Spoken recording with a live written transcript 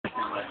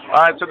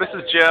Alright, so this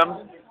is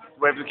Jim.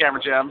 Wave to the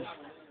camera, Jim.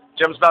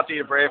 Jim's about to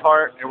eat a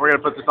Braveheart, and we're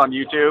going to put this on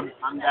YouTube.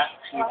 I'm that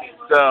cheeky.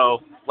 So,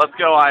 let's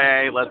go,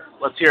 IA.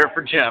 Let's hear it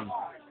for Jim.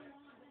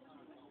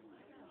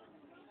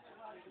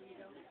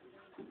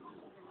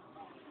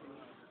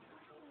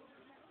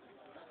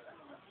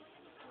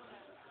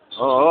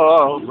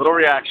 Oh, little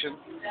reaction.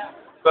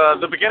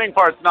 The beginning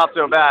part's not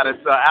so bad. It's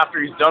after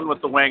he's done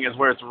with the wing is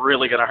where it's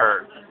really going to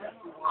hurt.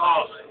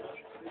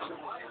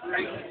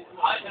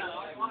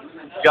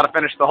 He's got to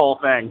finish the whole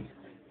thing.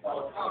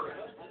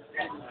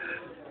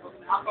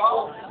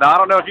 Now, I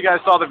don't know if you guys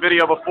saw the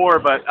video before,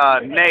 but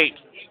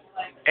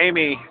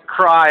Amy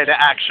cried,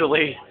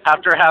 actually,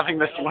 after having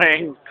this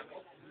wing.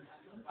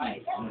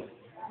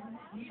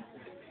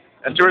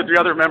 And 2 or 3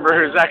 other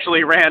members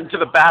actually ran to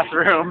the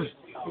bathroom.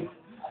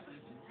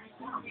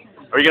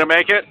 Are you going to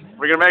make it?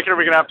 We're going to make it, or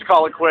we're going to have to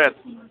call it quits?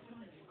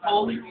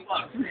 Holy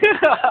fuck.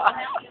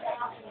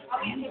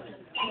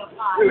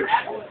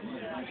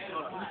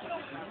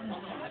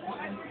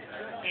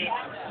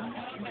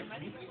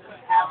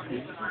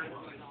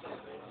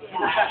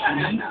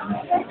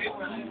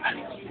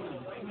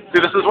 See,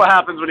 this is what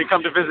happens when you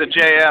come to visit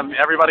JM.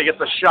 Everybody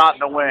gets a shot in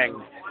the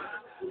wing.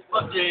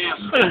 Fuck JM.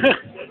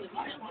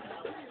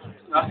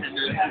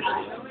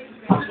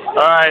 All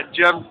right,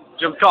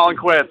 Jim's calling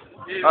quits.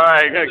 All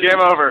right, game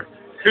over.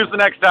 Who's the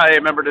next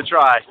IA member to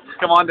try?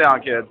 Come on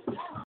down, kids.